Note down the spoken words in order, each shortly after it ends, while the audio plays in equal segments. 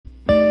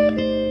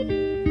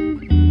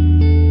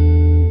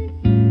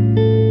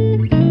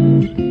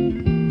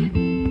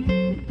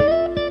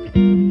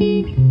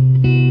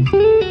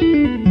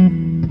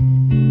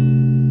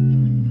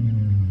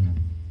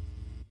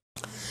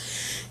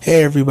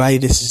Hey everybody,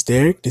 this is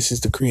Derek. This is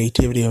the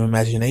Creativity of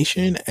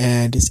Imagination,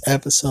 and this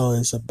episode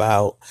is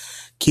about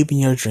keeping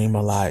your dream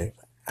alive.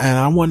 And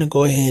I want to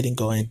go ahead and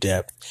go in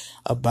depth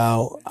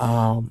about,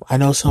 I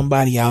know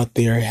somebody out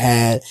there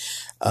had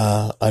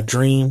a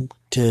dream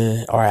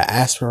to, or an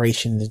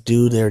aspiration to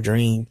do their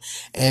dream,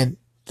 and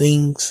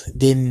things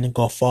didn't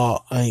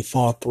fall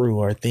through,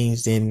 or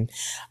things didn't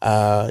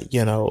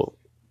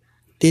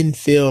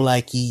feel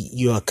like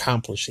you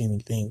accomplished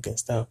anything and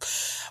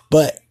stuff.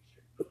 But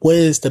what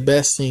is the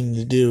best thing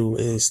to do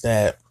is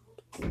that,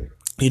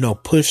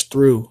 push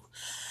through,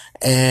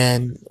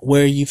 and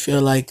where you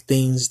feel like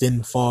things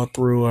didn't fall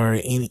through or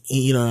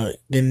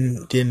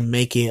didn't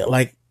make it.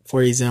 Like,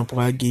 for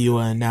example, I'll give you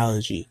an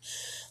analogy.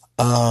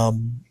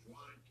 Um,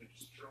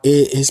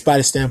 it's by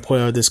the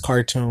standpoint of this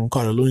cartoon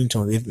called the Looney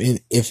Tunes,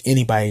 if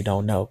anybody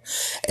don't know.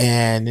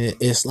 And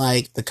it's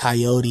like the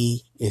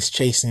coyote is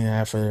chasing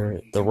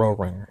after the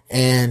roadrunner.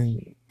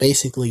 And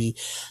basically,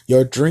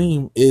 your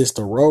dream is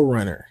the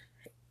roadrunner.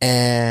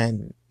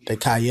 And the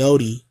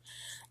coyote,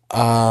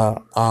 uh,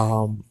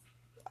 um,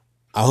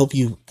 I hope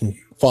you can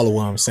follow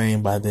what I'm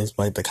saying by this,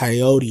 but the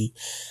coyote,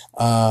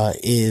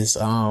 is,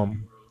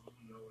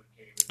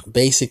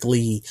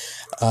 basically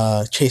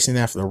chasing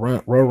after the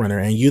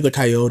roadrunner, and you the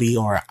coyote,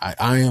 or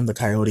I am the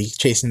coyote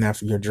chasing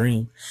after your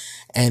dream.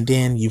 And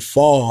then you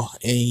fall,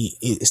 and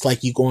it's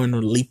like you go on a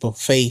leap of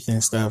faith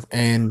and stuff,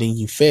 and then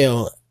you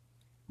fail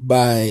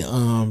by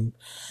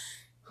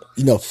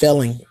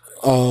failing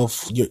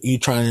of you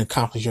trying to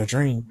accomplish your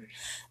dream.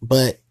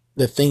 But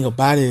the thing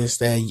about it is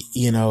that,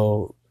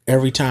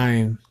 every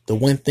time,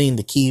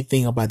 the key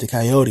thing about the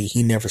coyote,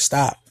 he never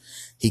stopped.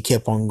 He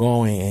kept on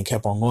going and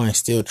kept on going,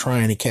 still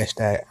trying to catch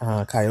that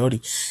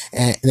coyote,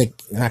 and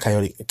not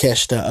coyote,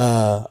 catch the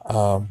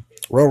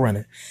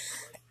roadrunner.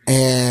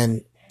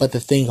 And but the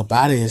thing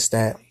about it is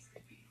that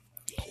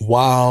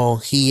while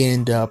he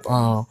ended up,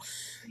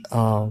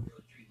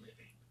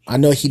 I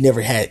know he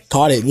never had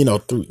caught it,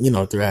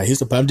 throughout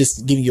his. But I'm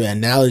just giving you an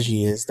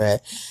analogy. Is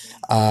that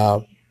uh,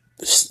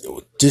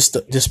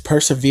 just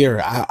persevere.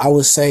 I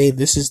would say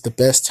this is the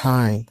best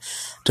time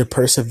to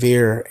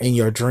persevere in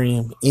your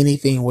dream.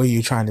 Anything where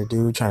you're trying to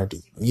do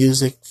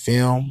music,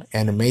 film,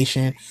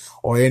 animation,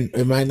 or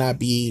it might not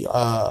be,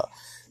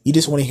 you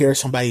just want to hear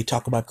somebody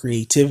talk about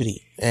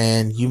creativity,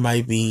 and you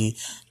might be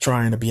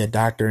trying to be a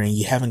doctor and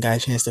you haven't got a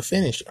chance to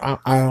finish.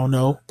 I don't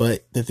know,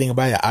 but the thing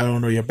about it, I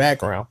don't know your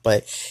background,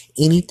 but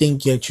anything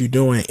that you're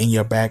doing in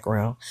your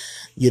background,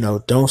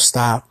 don't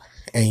stop,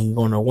 and you're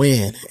going to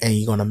win, and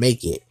you're going to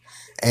make it.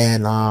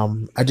 And,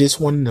 I just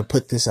wanted to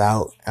put this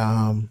out.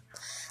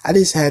 I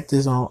just had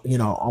this on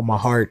my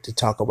heart to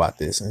talk about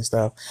this and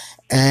stuff.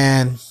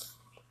 And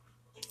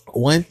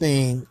one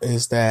thing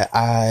is that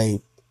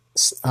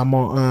I'm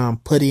gonna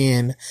put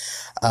in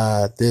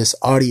this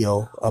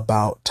audio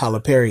about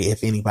Tyler Perry,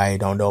 if anybody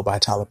don't know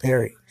about Tyler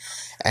Perry.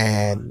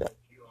 And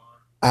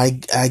I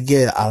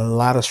get a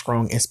lot of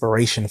strong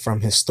inspiration from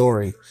his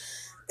story.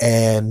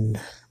 And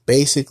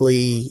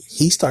basically,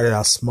 he started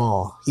out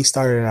small. He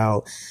started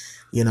out,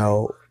 you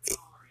know,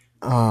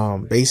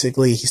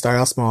 basically he started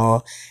out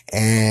small,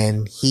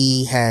 and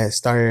he had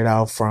started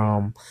out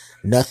from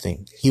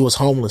nothing. He was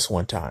homeless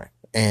one time,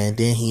 and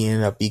then he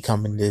ended up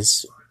becoming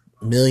this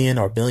million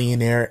or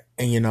billionaire,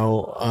 and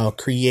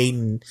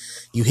creating.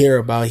 You hear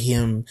about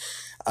him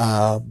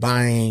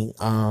buying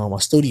a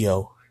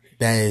studio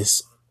that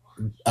is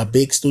a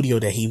big studio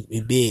that he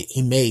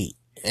made,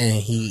 and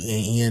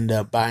he ended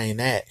up buying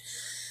that.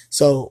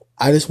 So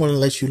I just want to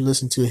let you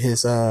listen to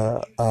his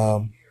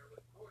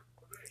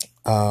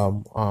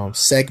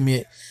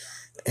segment,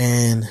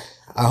 and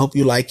I hope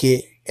you like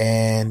it.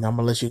 And I'm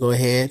gonna let you go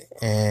ahead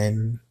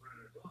and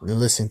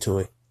listen to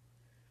it.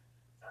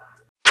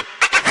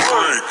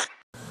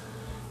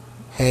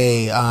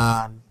 Hey,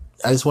 I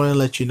just want to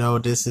let you know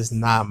this is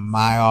not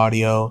my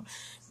audio,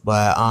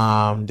 but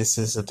this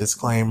is a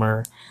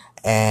disclaimer,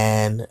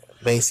 and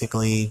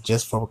basically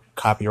just for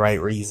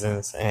copyright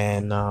reasons.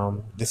 And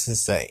this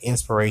is an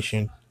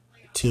inspiration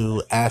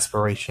to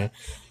aspiration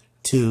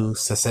to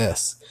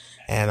success,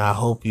 and I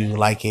hope you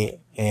like it.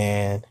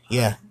 And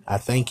yeah, I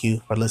thank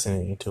you for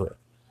listening to it.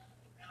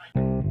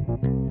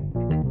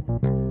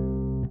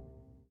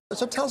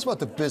 So tell us about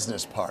the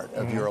business part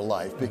of your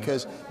life,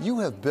 because you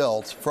have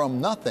built from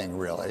nothing,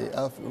 really,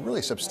 a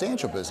really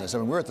substantial business. I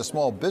mean, we're at the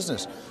small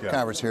business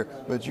conference here,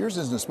 but yours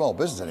isn't a small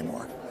business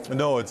anymore.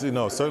 No, it's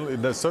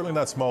certainly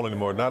not small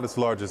anymore. Not as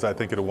large as I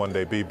think it'll one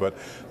day be, but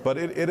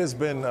it has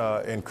been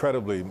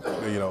incredibly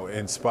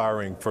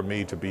inspiring for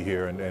me to be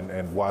here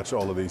and watch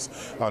all of these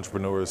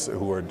entrepreneurs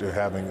who are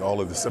having all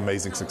of this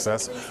amazing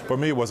success. For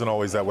me, it wasn't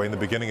always that way. In the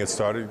beginning, it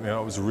started.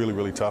 It was really,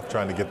 really tough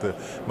trying to get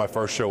my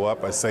first show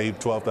up. I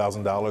saved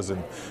 $12,000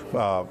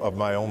 of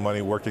my own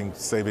money, working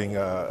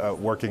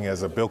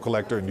as a bill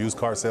collector and used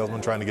car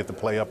salesman, trying to get the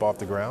play up off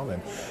the ground.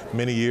 And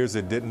many years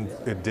it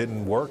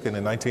didn't work. And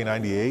in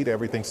 1998,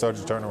 everything things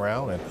started to turn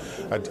around,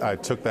 and I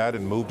took that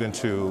and moved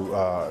into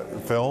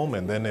film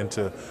and then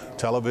into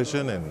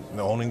television and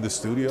owning the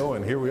studio,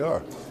 and here we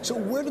are. So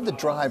where did the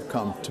drive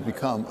come to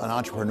become an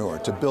entrepreneur,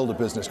 to build a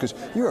business? Because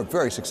you're a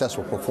very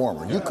successful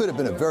performer. You could have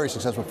been a very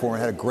successful performer,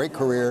 had a great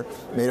career,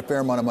 made a fair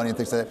amount of money and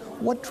things like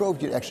that. What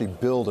drove you to actually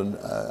build an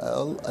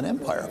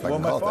empire, if I can call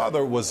it that? Well, my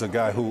father was a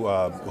guy who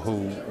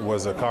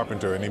was a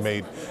carpenter, and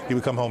he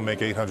would come home and make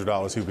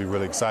 $800. He would be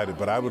really excited.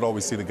 But I would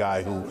always see the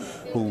guy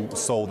who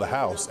sold the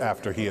house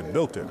after he had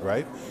built it,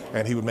 right?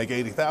 And he would make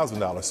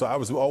 $80,000. So I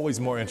was always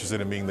more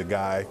interested in being the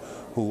guy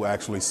who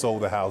actually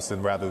sold the house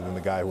rather than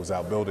the guy who was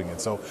out building it.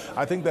 So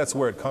I think that's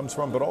where it comes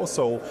from. But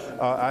also,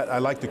 I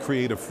like the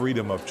creative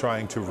freedom of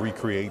trying to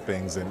recreate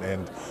things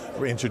and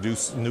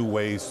introduce new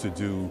ways to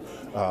do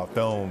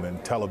film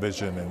and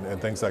television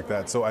and things like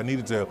that. So I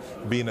needed to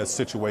be in a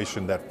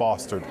situation that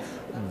fostered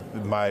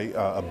my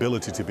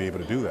ability to be able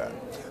to do that.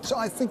 So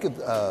I think of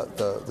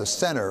the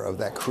center of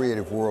that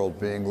creative world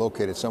being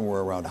located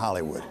somewhere around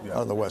Hollywood,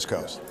 on the West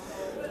Coast.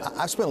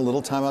 I've spent a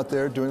little time out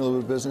there doing a little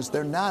bit of business.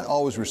 They're not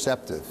always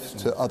receptive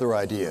to other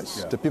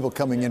ideas, to people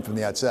coming in from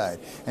the outside.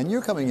 And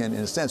you're coming in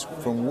a sense,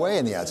 from way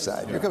in the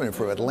outside. You're coming in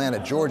from Atlanta,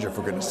 Georgia,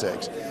 for goodness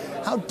sakes.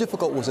 How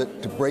difficult was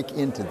it to break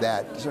into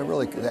that,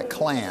 really, that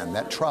clan,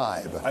 that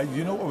tribe?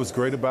 You know what was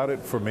great about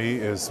it for me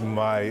is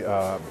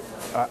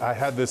I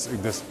had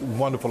this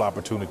wonderful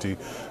opportunity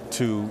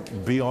to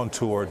be on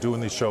tour,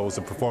 doing these shows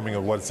and performing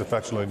at what is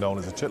affectionately known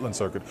as the Chitlin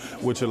Circuit,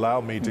 which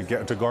allowed me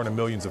to garner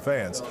millions of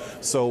fans.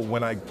 So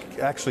when I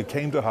actually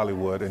came to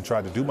Hollywood and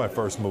tried to do my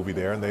first movie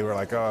there, and they were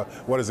like,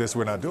 "What is this?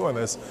 We're not doing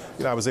this."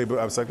 You know, I was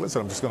like,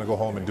 "Listen, I'm just going to go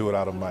home and do it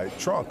out of my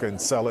trunk and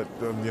sell it,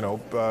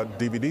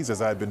 DVDs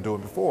as I had been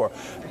doing before."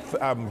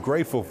 I'm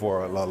grateful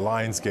for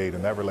Lionsgate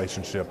and that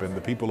relationship and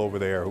the people over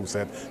there who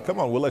said, "Come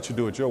on, we'll let you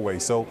do it your way."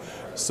 So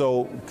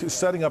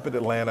setting up in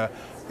Atlanta,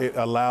 it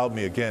allowed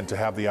me again to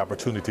have the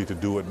opportunity to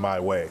do it my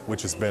way,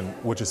 which has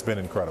been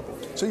incredible.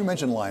 So you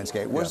mentioned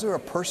Lionsgate. Was there a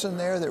person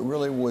there that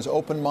really was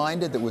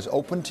open-minded, that was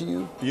open to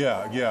you?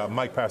 Yeah.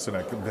 Mike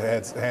Pasternak,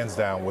 hands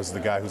down, was the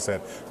guy who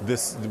said,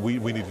 we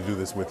need to do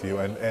this with you.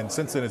 And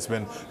since then, it's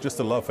been just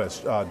a love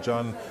fest.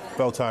 John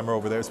Feldheimer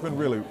over there, it's been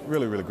really,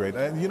 really, really great.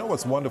 And you know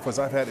what's wonderful is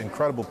I've had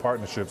incredible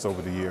partnerships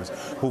over the years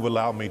who've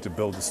allowed me to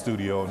build the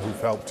studio and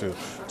who've helped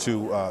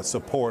to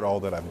support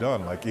all that I've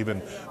done. Like even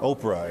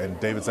Oprah and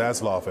David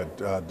Zasloff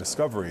at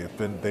Discovery.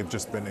 They've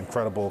just been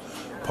incredible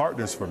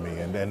partners for me.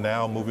 And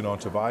now moving on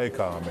to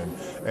Viacom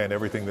and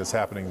everything that's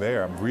happening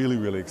there, I'm really,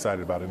 really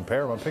excited about it. And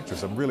Paramount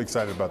Pictures, I'm really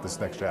excited about this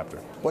next chapter.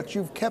 But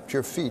you've kept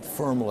your feet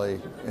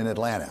firmly in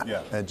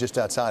Atlanta, and just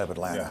outside of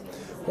Atlanta. Yeah.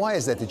 Why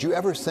is that? Did you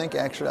ever think,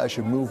 actually, I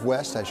should move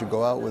west, I should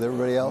go out with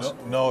everybody else?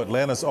 No,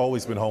 Atlanta's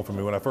always been home for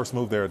me. When I first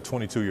moved there at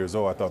 22 years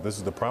old, I thought this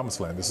is the promised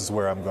land. This is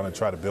where I'm going to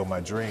try to build my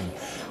dream.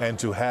 And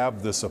to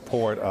have the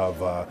support of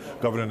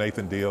Governor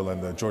Nathan Deal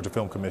and the Georgia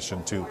Film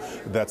Commission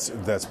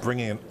that's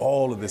bringing in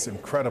all of these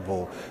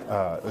incredible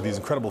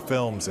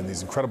films and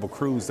these incredible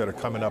crews that are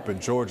coming up in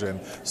Georgia, and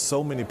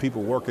so many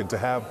people working, to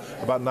have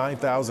about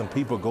 9,000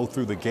 people go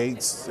through the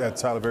gates at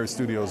Tyler Perry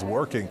Studios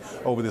working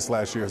over this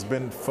last year has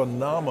been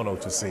phenomenal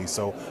to see.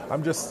 So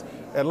I'm just,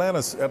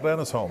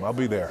 Atlanta's home. I'll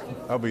be there.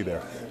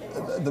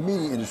 The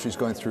media industry is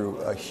going through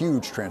a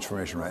huge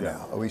transformation right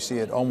now. We see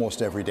it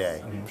almost every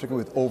day,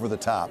 particularly with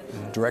over-the-top,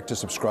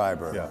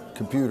 direct-to-subscriber,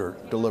 computer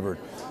delivered,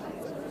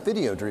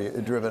 video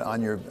driven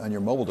on your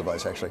mobile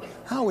device, actually.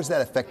 How is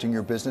that affecting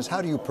your business? How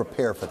do you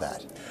prepare for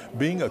that?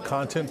 Being a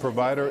content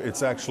provider,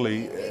 it's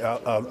actually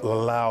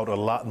allowed a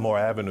lot more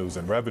avenues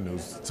and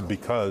revenues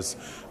because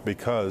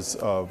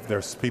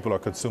people are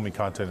consuming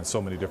content in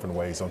so many different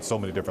ways, on so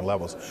many different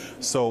levels.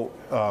 So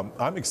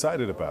I'm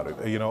excited about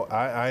it. You know,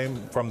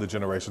 I'm from the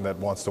generation that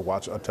wants to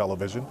watch a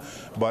television,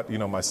 but you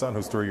know, my son,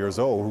 who's 3 years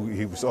old,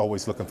 he was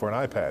always looking for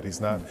an iPad. He's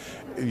not,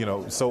 you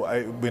know, so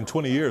in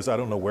 20 years, I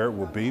don't know where it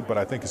will be, but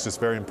I think it's just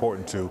very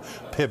important to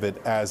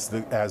pivot as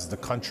the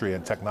country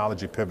and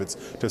technology pivots,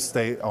 to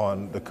stay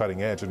on the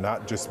cutting edge and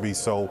not just be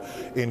so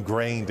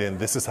ingrained in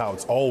this is how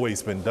it's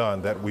always been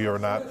done that we are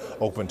not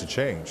open to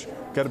change.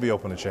 Got to be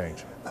open to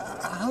change.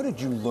 How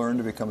did you learn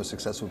to become a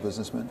successful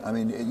businessman? I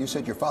mean, you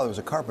said your father was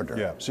a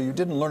carpenter, so you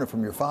didn't learn it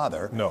from your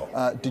father. No.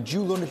 Did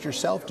you learn it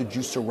yourself? Did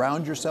you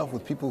surround yourself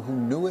with people who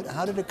knew it?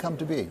 How did it come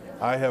to be?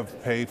 I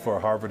have paid for a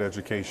Harvard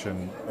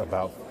education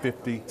about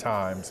 50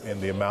 times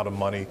in the amount of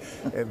money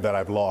that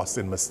I've lost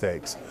in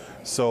mistakes.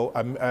 So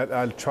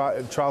I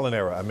trial and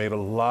error. I made a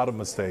lot of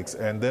mistakes,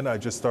 and then I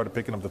just started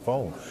picking up the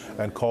phone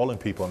and calling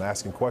people and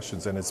asking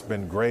questions, and it's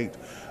been great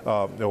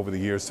over the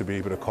years to be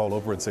able to call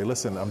over and say,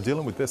 listen, I'm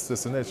dealing with this,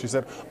 this, and this. She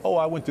said, oh,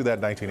 I went through that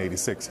in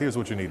 1986. Here's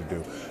what you need to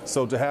do.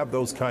 So to have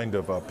those kind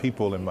of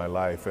people in my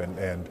life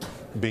and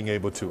being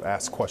able to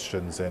ask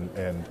questions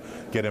and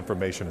get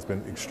information has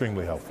been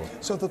extremely helpful.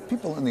 So the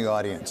people in the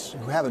audience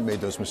who haven't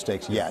made those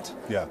mistakes yet,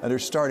 and they're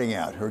starting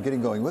out, who are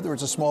getting going, whether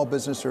it's a small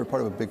business or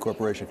part of a big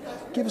corporation,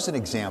 give us an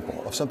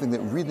example of something that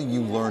really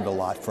you learned a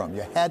lot from.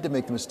 You had to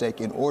make the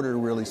mistake in order to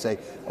really say,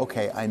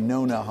 okay, I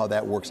know now how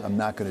that works. I'm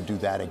not going to do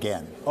that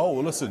again. Oh,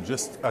 well, listen,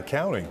 just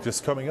accounting,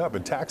 just coming up,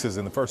 and taxes.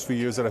 In the first few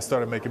years that I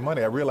started making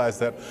money, I realized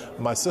that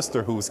my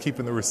sister, who was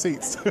keeping the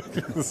receipts,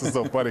 this is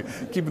so funny,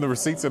 keeping the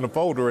receipts in a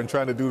folder and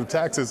trying to do the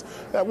taxes,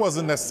 that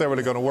wasn't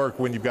necessarily going to work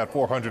when you've got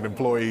 400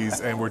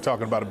 employees and we're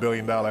talking about $1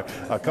 billion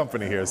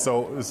company here.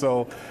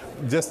 So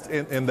just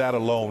in that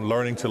alone,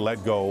 learning to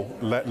let go,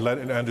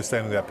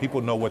 understanding that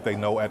people know what they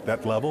know at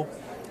that level,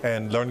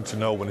 and learning to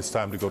know when it's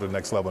time to go to the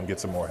next level and get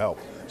some more help.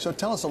 So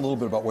tell us a little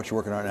bit about what you're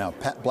working on now.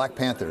 Black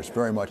Panther is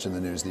very much in the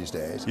news these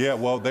days. Yeah,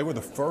 well, they were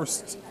the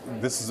first.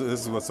 This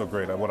is what's so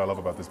great. What I love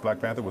about this.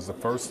 Black Panther was the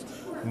first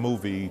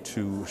movie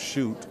to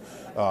shoot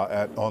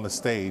on the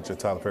stage at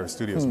Tyler Perry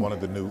Studios, one of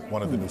the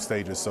new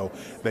stages. So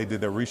they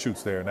did their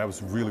reshoots there, and that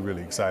was really,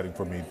 really exciting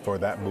for me, for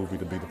that movie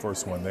to be the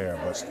first one there.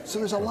 But so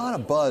there's a lot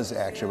of buzz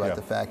actually about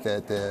the fact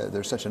that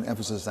there's such an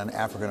emphasis on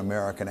African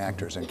American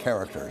actors and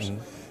characters.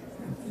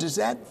 Does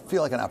that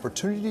feel like an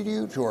opportunity to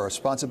you, or a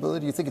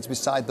responsibility? Do you think it's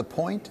beside the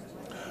point?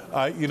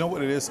 You know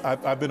what it is?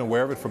 I've been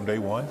aware of it from day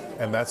one,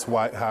 and that's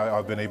how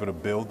I've been able to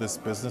build this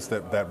business,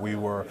 that we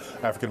were,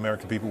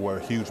 African-American people were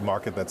a huge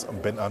market that's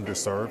been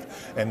underserved,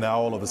 and now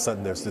all of a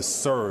sudden there's this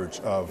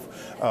surge of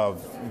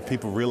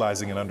people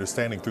realizing and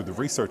understanding through the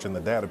research and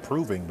the data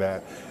proving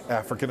that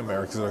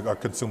African-Americans are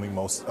consuming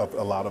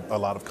a lot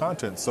of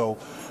content. So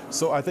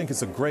I think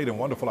it's a great and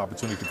wonderful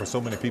opportunity for so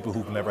many people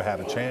who've never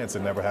had a chance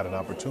and never had an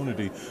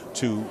opportunity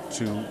to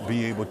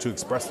be able to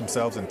express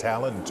themselves in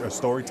talent and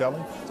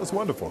storytelling. So it's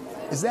wonderful.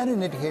 Is that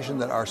an indication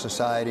that our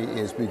society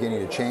is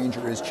beginning to change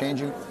or is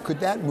changing? Could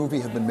that movie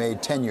have been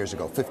made 10 years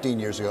ago, 15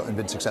 years ago, and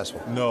been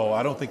successful? No,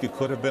 I don't think it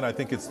could have been. I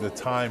think it's the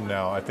time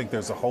now. I think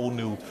there's a whole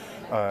new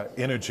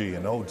energy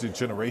and old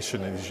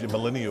generation and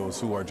millennials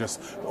who are just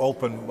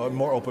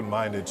more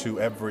open-minded to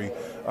every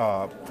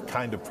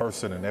kind of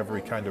person and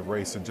every kind of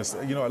race. And just,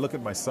 I look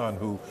at my son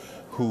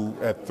who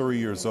at 3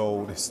 years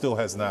old still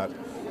has not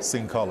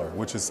seen color,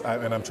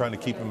 and I'm trying to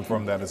keep him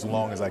from that as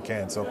long as I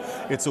can. So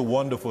it's a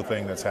wonderful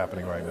thing that's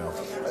happening right now.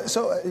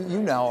 So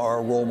you now are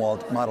a role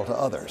model to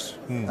others.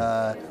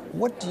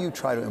 What do you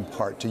try to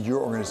impart to your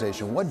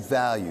organization? What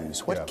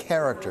values, what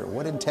character,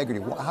 what integrity?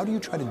 How do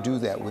you try to do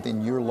that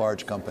within your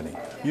large company?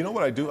 You know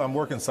what I do? I'm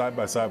working side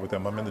by side with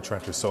them. I'm in the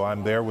trenches, so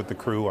I'm there with the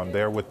crew. I'm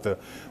there with the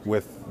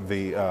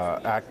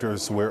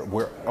actors.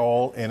 We're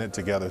all in it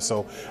together.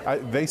 So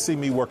they see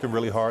me working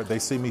really hard. They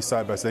see me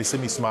side by side. They see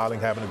me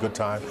smiling, having a good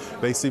time.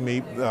 They see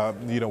me.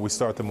 We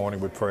start the morning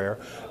with prayer,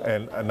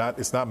 and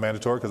it's not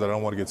mandatory because I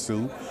don't want to get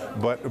sued.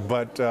 But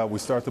we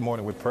start the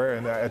morning with prayer,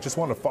 and I just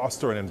want to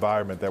foster an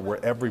environment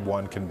where everyone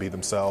can be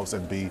themselves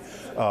and be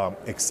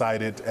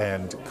excited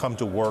and come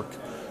to work.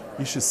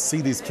 You should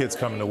see these kids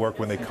coming to work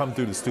when they come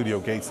through the studio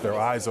gates. Their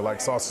eyes are like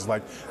saucers,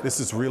 like this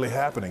is really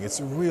happening. It's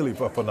really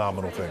a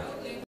phenomenal thing.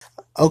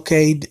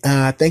 Okay,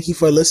 thank you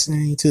for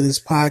listening to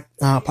this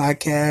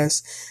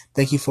podcast.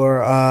 Thank you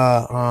for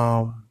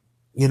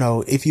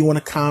if you want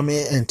to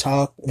comment and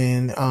talk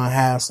and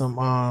have some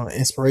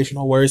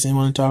inspirational words you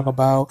want to talk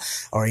about,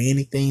 or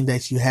anything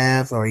that you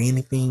have, or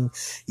anything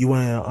you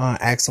want to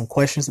ask some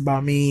questions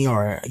about me,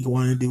 or you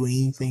want to do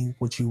anything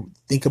what you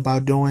think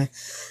about doing,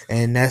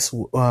 and that's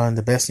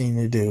the best thing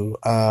to do.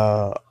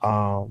 I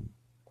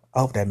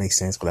hope that makes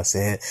sense what I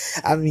said.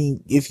 I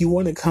mean, if you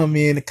want to come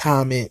in and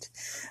comment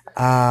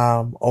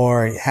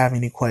or have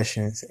any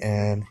questions,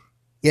 and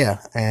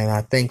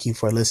I thank you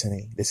for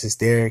listening. This is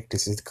Derek.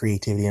 This is the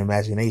Creativity and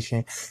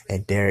Imagination,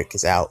 and Derek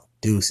is out.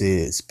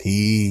 Deuces.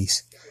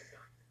 Peace.